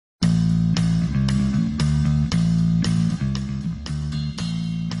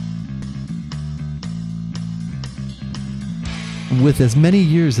with as many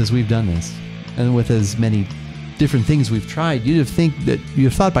years as we've done this, and with as many different things we've tried, you'd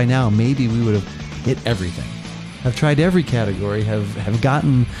have thought by now maybe we would have hit everything. Have tried every category, have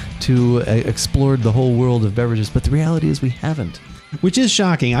gotten to explored the whole world of beverages, but the reality is we haven't. Which is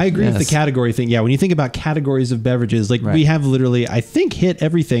shocking. I agree with the category thing. Yeah, when you think about categories of beverages, like we have literally, I think, hit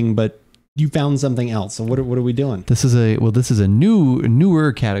everything, but you found something else. So what are we doing? This is a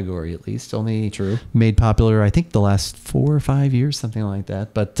newer category, at least, only made popular, I think, the last 4 or 5 years, something like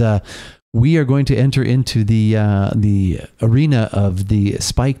that. But we are going to enter into the arena of the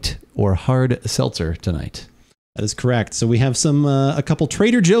spiked or hard seltzer tonight. That is correct. So we have a couple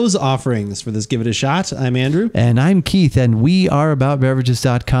Trader Joe's offerings for this Give It a Shot. I'm Andrew. And I'm Keith, and we are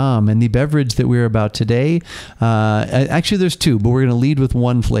AboutBeverages.com. And the beverage that we're about today, actually there's two, but we're going to lead with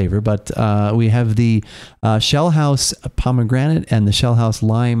one flavor. But we have the Shell House Pomegranate and the Shell House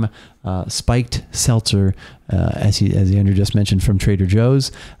Lime spiked seltzer, as Andrew just mentioned, from Trader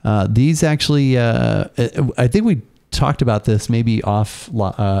Joe's. These actually, I think we talked about this maybe off,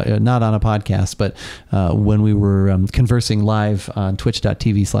 not on a podcast, but when we were conversing live on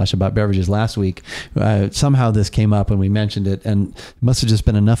twitch.tv/AboutBeverages last week, somehow this came up and we mentioned it, and it must have just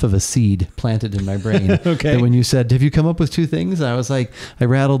been enough of a seed planted in my brain that when you said, have you come up with two things? I was like, I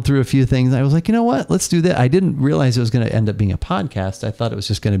rattled through a few things. I was like, you know what? Let's do that. I didn't realize it was going to end up being a podcast. I thought it was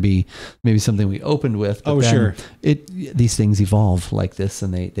just going to be maybe something we opened with. But these things evolve like this,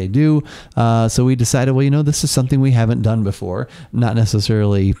 and they do. So we decided, well, this is something we haven't done before, not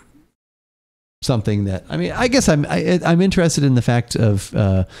necessarily something that, I guess I'm interested in the fact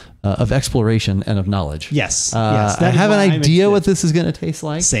of exploration and of knowledge. Yes. I have an idea what this is going to taste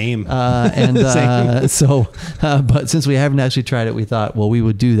like. Same. So, but since we haven't actually tried it, we thought, well, we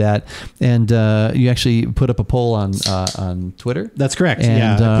would do that. And you actually put up a poll on Twitter. That's correct.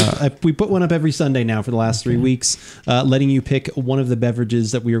 And, we put one up every Sunday now for the last 3 weeks, letting you pick one of the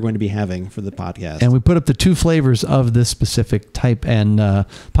beverages that we are going to be having for the podcast. And we put up the two flavors of this specific type, and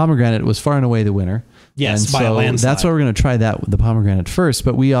pomegranate was far and away the winner. Yes, and by a landslide. That's why we're going to try that with the pomegranate first.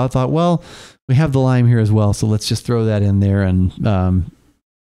 But we all thought, well, we have the lime here as well, so let's just throw that in there and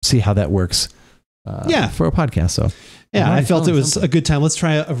see how that works. For a podcast. So I felt it was a good time. Let's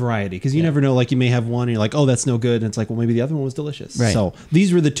try a variety, because you never know. Like, you may have one and you're like, oh, that's no good, and it's like, well, maybe the other one was delicious. Right. So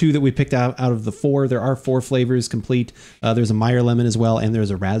these were the two that we picked out of the 4. There are 4 flavors complete. There's a Meyer lemon as well, and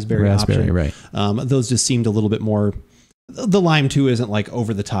there's a raspberry option. Right. Those just seemed a little bit more. The lime too isn't like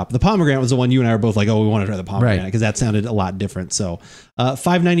over the top. The pomegranate was the one you and I were both like, oh, we want to try the pomegranate, because that sounded a lot different. So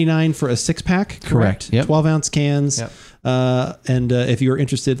 $5.99 for a 6-pack. Correct. Yep. 12-ounce cans. Yep. And if you're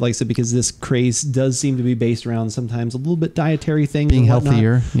interested, like I said, because this craze does seem to be based around sometimes a little bit dietary things, being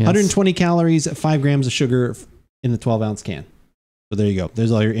healthier. Yes. 120 calories, 5 grams of sugar in the 12-ounce can. So there you go.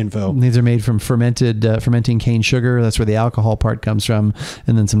 There's all your info. These are made from fermenting cane sugar. That's where the alcohol part comes from.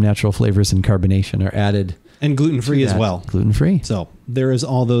 And then some natural flavors and carbonation are added. And gluten-free as well. Gluten-free. So there is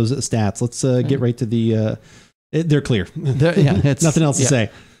all those stats. Let's get right to the... they're clear. It's nothing else to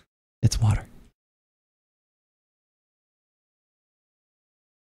say. It's water.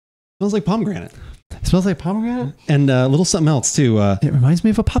 Smells like pomegranate. It smells like pomegranate? And a little something else, too. It reminds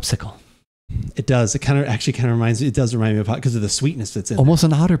me of a popsicle. It does. It reminds me of pop because of the sweetness that's in it. Almost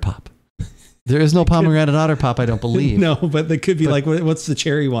an Otter Pop. There is no pomegranate Otter Pop, I don't believe. No, but they could be what's the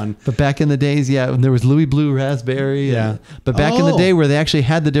cherry one? But back in the days, there was Louis Blue Raspberry. But back in the day where they actually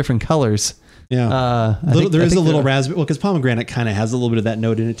had the different colors. Yeah. There is a little raspberry. Well, because pomegranate kind of has a little bit of that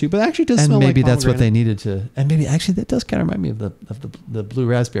note in it too, but it actually does smell like pomegranate. And maybe that's what they needed to. And maybe actually that does kind of remind me of the blue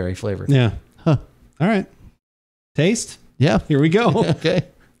raspberry flavor. Yeah. Huh. All right. Taste? Yeah. Here we go. Okay.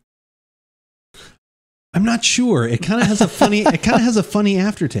 I'm not sure. It kind of has a funny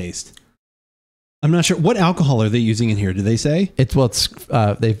aftertaste. I'm not sure. What alcohol are they using in here? Do they say?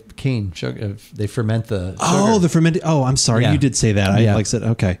 They cane sugar. They ferment the sugar. Oh, the fermented. Oh, I'm sorry. You did say that. I said,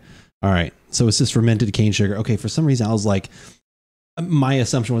 okay. All right. So it's just fermented cane sugar. Okay. For some reason, I was like, my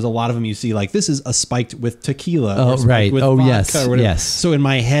assumption was a lot of them you see like, this is a spiked with tequila. Oh, right. With vodka yes. So in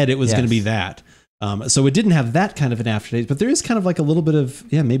my head, it was going to be that. So it didn't have that kind of an aftertaste, but there is kind of like a little bit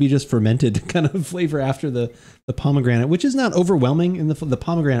of, maybe just fermented kind of flavor after the pomegranate, which is not overwhelming. And the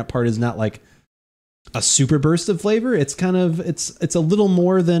pomegranate part is not like a super burst of flavor. It's kind of, it's a little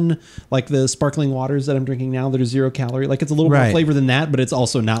more than like the sparkling waters that I'm drinking now that are 0 calorie. Like it's a little more flavor than that, but it's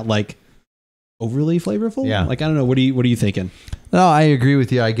also not like overly flavorful. Yeah. Like, I don't know. What are you thinking? No, I agree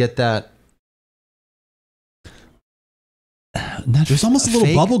with you. I get that. There's almost a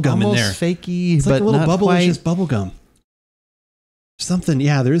little bubble gum in there. Almost fakey, it's like a little bubble. It's just bubble gum. Something.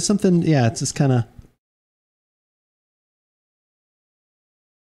 Yeah, there is something. Yeah, it's just kind of.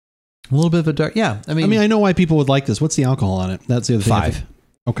 A little bit of a dark. Yeah. I mean, I know why people would like this. What's the alcohol on it? That's the other thing. 5.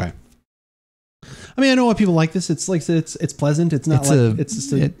 Okay. I mean, I know why people like this. It's like it's pleasant. It's not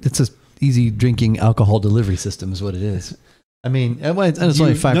it's a easy drinking alcohol delivery system is what it is. I mean, and it's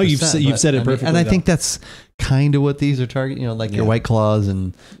only 5%. No, you've said it perfectly. And I think that's kind of what these are targeting, like your White Claws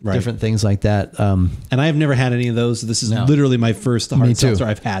and different things like that. And I have never had any of those. This is literally my first hard seltzer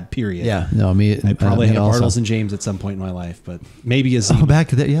I've had, period. Yeah. No, I probably had a Bartles and James at some point in my life, but maybe a Zima. Oh, back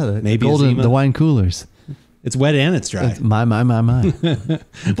to that. Yeah. Maybe the wine coolers. It's wet and it's dry. My.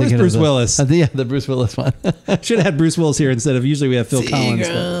 Where's Bruce Willis? The Bruce Willis one. Should have had Bruce Willis here instead of, usually we have Phil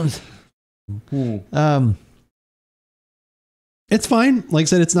Collins. It's fine. Like I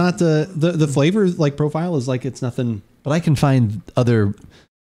said, it's not the flavor profile is like it's nothing. But I can find other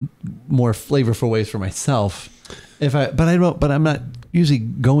more flavorful ways for myself. But I'm not usually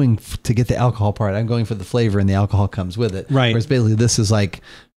going to get the alcohol part. I'm going for the flavor, and the alcohol comes with it. Right. Whereas basically this is like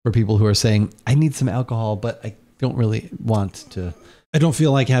for people who are saying, I need some alcohol, but I don't really want to. I don't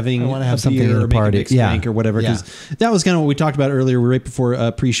feel like having. I want to have something at a party, drink or whatever. Because that was kind of what we talked about earlier. Right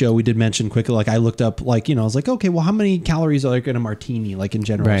before pre-show, we did mention quickly. Like I looked up, I was like, okay, well, how many calories are like in a martini, like in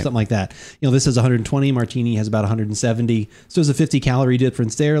general, or something like that. This has 120. Martini has about 170. So there's a 50 calorie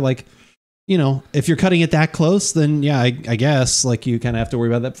difference there. Like, if you're cutting it that close, then I guess like you kind of have to worry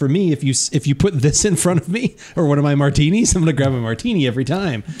about that. For me, if you put this in front of me or one of my martinis, I'm going to grab a martini every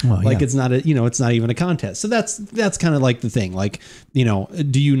time. Well, it's not it's not even a contest. So that's kind of like the thing. Like,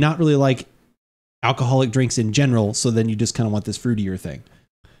 do you not really like alcoholic drinks in general? So then you just kind of want this fruitier thing.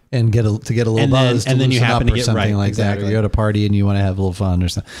 And get a little buzz, and then you happen to get something like that, or you're at a party and you want to have a little fun or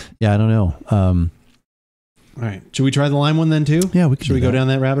something. Yeah, I don't know. All right, should we try the lime one then too? Yeah, should we go down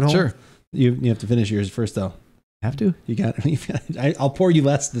that rabbit hole? Sure. You have to finish yours first, though. Have to? You got. I'll pour you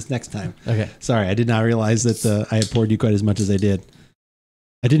less this next time. Okay. Sorry, I did not realize that I had poured you quite as much as I did.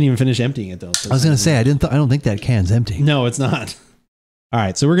 I didn't even finish emptying it though. So I was going to say I don't think that can's empty. No, it's not. All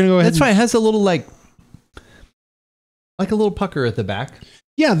right, so we're going to go ahead. That's fine. It has a little like a little pucker at the back.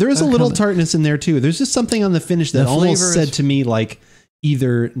 Yeah, there is a little tartness in there too. There's just something on the finish that almost said to me like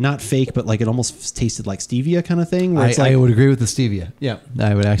either not fake, but like it almost tasted like stevia kind of thing. Where I would agree with the stevia. Yeah,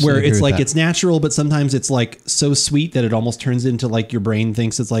 I would actually. Where it's like it's natural, but sometimes it's like so sweet that it almost turns into like your brain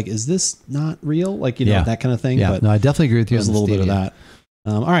thinks it's like, is this not real? Like that kind of thing. Yeah, but no, I definitely agree with you. There's a little bit of that.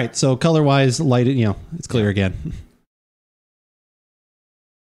 All right, so color wise, light it. It's clear again.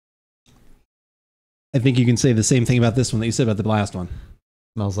 I think you can say the same thing about this one that you said about the last one.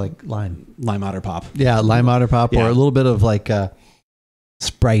 Smells like lime otter pop. Yeah, lime otter pop, or a little bit of like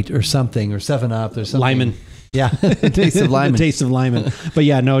Sprite or something, or 7-Up or something. Lyman. Yeah, taste of Lyman. The taste of Lyman. But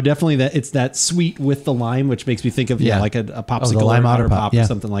yeah, no, definitely that it's that sweet with the lime, which makes me think of like a popsicle, the lime otter pop or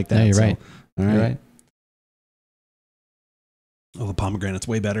something like that. Yeah, you're right. All right. You're right. Oh, the pomegranate's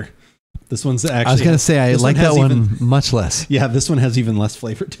way better. This one's actually. I was going to say I like that one much less. Yeah, this one has even less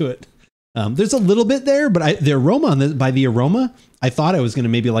flavor to it. There's a little bit there, but the aroma by the aroma, I thought I was going to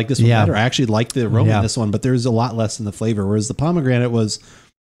maybe like this one better. I actually like the aroma in this one, but there's a lot less in the flavor. Whereas the pomegranate was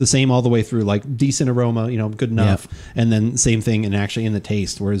the same all the way through, like decent aroma, good enough, and then same thing and actually in the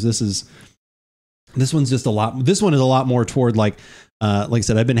taste. Whereas this one's just a lot. This one is a lot more toward like I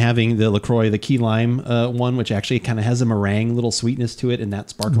said, I've been having the LaCroix, the key lime one, which actually kind of has a meringue little sweetness to it in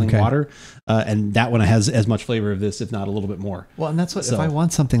that sparkling water. And that one has as much flavor of this, if not a little bit more. Well, and that's what, if I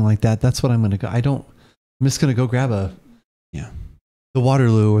want something like that, that's what I'm going to go. I'm just going to go grab the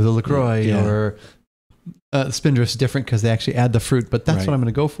Waterloo or the LaCroix or Spindrift's different because they actually add the fruit, but that's what I'm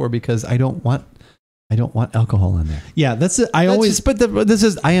going to go for because I don't want alcohol in there. Yeah, that's it. I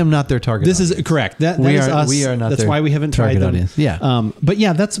am not their target. This audience. Is correct. That we is are. Us. We are not. That's why we haven't tried them. Audience. Yeah. But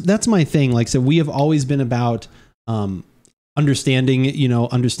yeah, that's my thing. Like I said, we have always been about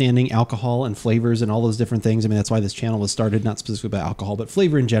understanding alcohol and flavors and all those different things. I mean, that's why this channel was started, not specifically about alcohol, but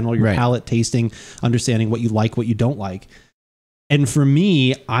flavor in general. Your palate, tasting, understanding what you like, what you don't like. And for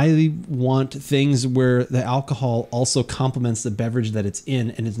me, I want things where the alcohol also complements the beverage that it's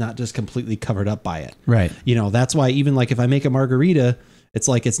in and is not just completely covered up by it. Right. That's why even like if I make a margarita, it's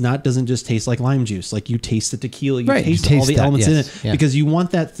like doesn't just taste like lime juice. Like you taste the tequila, you taste all the elements in it because you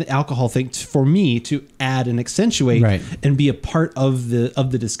want that alcohol thing for me to add and accentuate and be a part of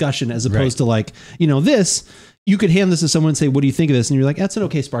the discussion as opposed to like, this. You could hand this to someone and say, what do you think of this? And you're like, that's an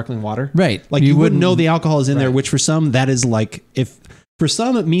okay sparkling water. Right. Like you wouldn't know the alcohol is in there, which for some, that is like, if For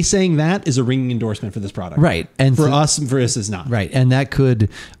some, me saying that is a ringing endorsement for this product. Right. And for us is not. Right. And that could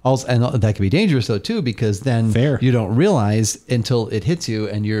also, and that could be dangerous though too, because then you don't realize until it hits you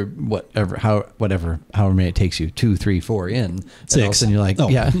and you're however many it takes you, 2, 3, 4 in. 6. And all of a sudden you're like, all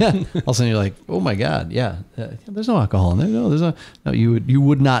of a sudden you're like, oh my God. Yeah. There's no alcohol in there. No, there's no, you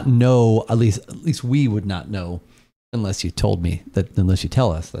would not know, at least we would not know. Unless you tell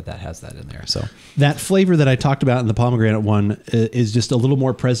us that has that in there. So that flavor that I talked about in the pomegranate one is just a little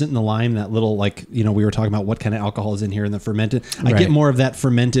more present in the lime. That little, like, we were talking about what kind of alcohol is in here in the fermented. I get more of that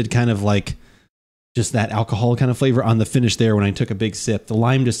fermented kind of like just that alcohol kind of flavor on the finish there when I took a big sip. The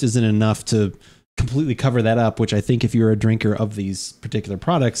lime just isn't enough to completely cover that up, which I think if you're a drinker of these particular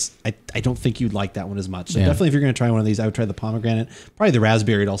products, I don't think you'd like that one as much. So definitely if you're going to try one of these, I would try the pomegranate. Probably the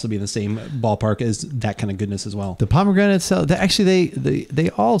raspberry would also be in the same ballpark as that kind of goodness as well. The pomegranate they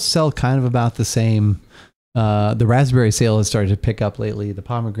all sell kind of about the same. The raspberry sale has started to pick up lately. The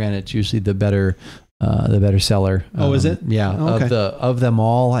pomegranate's usually the better seller. Oh, is it? Yeah. Oh, okay. Of them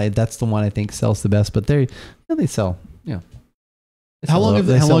all, that's the one I think sells the best, but they sell, How long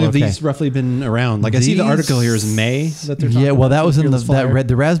have these roughly been around? Like I see the article here is May that they're talking about. That was in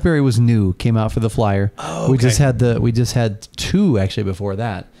the raspberry was new, came out for the flyer. Oh, okay. We just had 2 actually before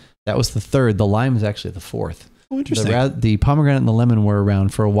that. That was the 3rd. The lime is actually the 4th. Oh, interesting. The pomegranate and the lemon were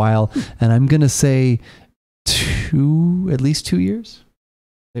around for a while, and I'm gonna say at least 2 years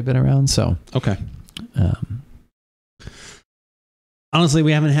they've been around. So okay. Honestly,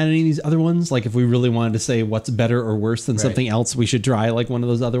 we haven't had any of these other ones. Like if we really wanted to say what's better or worse than something else, we should try like one of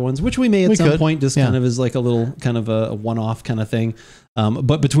those other ones, which we may at some point just kind of as like a little kind of a one-off kind of thing.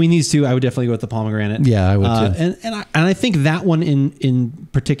 But between these two, I would definitely go with the pomegranate. Yeah, I would too. And I think that one in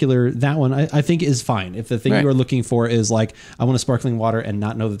particular, that one I think is fine. If the thing you are looking for is like, I want a sparkling water and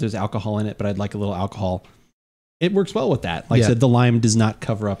not know that there's alcohol in it, but I'd like a little alcohol. It works well with that. Like I said, the lime does not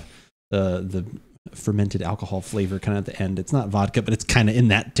cover up the fermented alcohol flavor kind of at the end. It's not vodka, but it's kind of in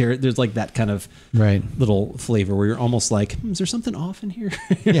that there's like that kind of little flavor where you're almost like, is there something off in here?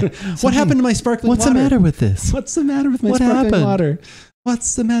 What happened to my sparkling water? What's the matter with this? What's the matter with my sparkling water?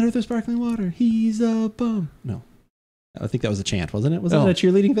 What's the matter with the sparkling water? He's a bum. No. I think that was a chant, wasn't it? Was that a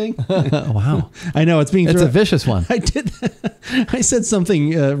cheerleading thing? Wow. I know it's a vicious one. I did. I said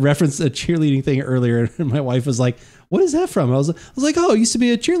something, referenced a cheerleading thing earlier, and my wife was like, what is that from? I was like, oh, it used to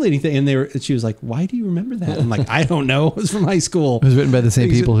be a cheerleading thing. And she was like, why do you remember that? I'm like, I don't know. It was from high school. It was written by the same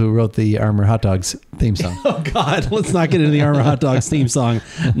people who wrote the Armour Hot Dogs theme song. Oh, God. Let's not get into the Armour Hot Dogs theme song.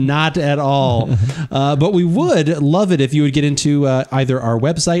 Not at all. But we would love it if you would get into either our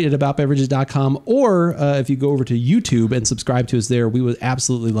website at AboutBeverages.com or if you go over to YouTube and subscribe to us there. We would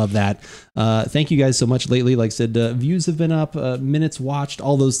absolutely love that. Thank you guys so much lately. Like I said, views have been up, minutes watched,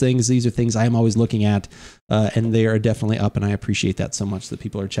 all those things. These are things I am always looking at. And they are definitely up, and I appreciate that so much that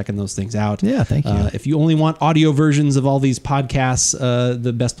people are checking those things out. Yeah, thank you. If you only want audio versions of all these podcasts,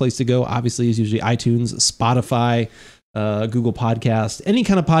 the best place to go, obviously, is usually iTunes, Spotify, Google Podcast, any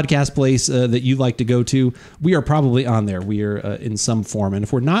kind of podcast place that you like to go to. We are probably on there. We are in some form, and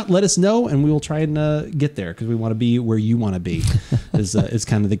if we're not, let us know, and we will try and get there because we want to be where you want to be. is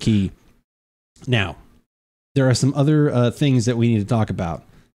kind of the key. Now, there are some other things that we need to talk about.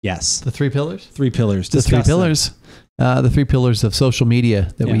 Yes. The 3 pillars? 3 pillars. The 3 pillars. The 3 pillars of social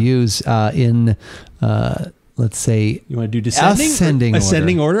media that we use in, let's say... You want to do descending?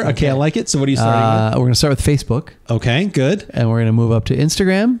 Ascending order. Okay, I like it. So what are you starting with? We're going to start with Facebook. Okay, good. And we're going to move up to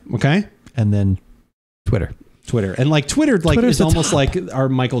Instagram. Okay. And then Twitter. And like Twitter, like is almost like our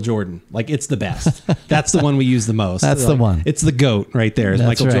Michael Jordan. Like it's the best. That's the one we use the most. That's like, the one. It's the GOAT right there. Is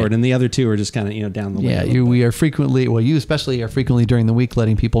Michael Jordan. And the other 2 are just kind of down the way. Yeah, we are frequently. Well, you especially are frequently during the week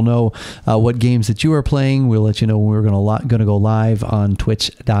letting people know what games that you are playing. We'll let you know when we're going to go live on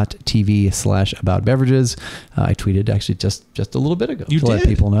twitch.tv/AboutBeverages. I tweeted actually just a little bit ago to let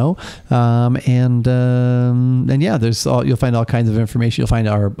people know. And yeah, you'll find all kinds of information. You'll find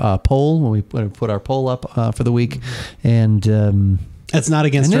our poll when we put our poll up for the week. And it's not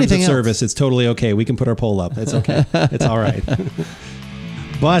against terms of service. It's totally okay. We can put our poll up. It's okay. It's all right.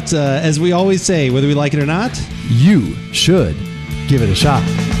 But as we always say, whether we like it or not, you should give it a shot.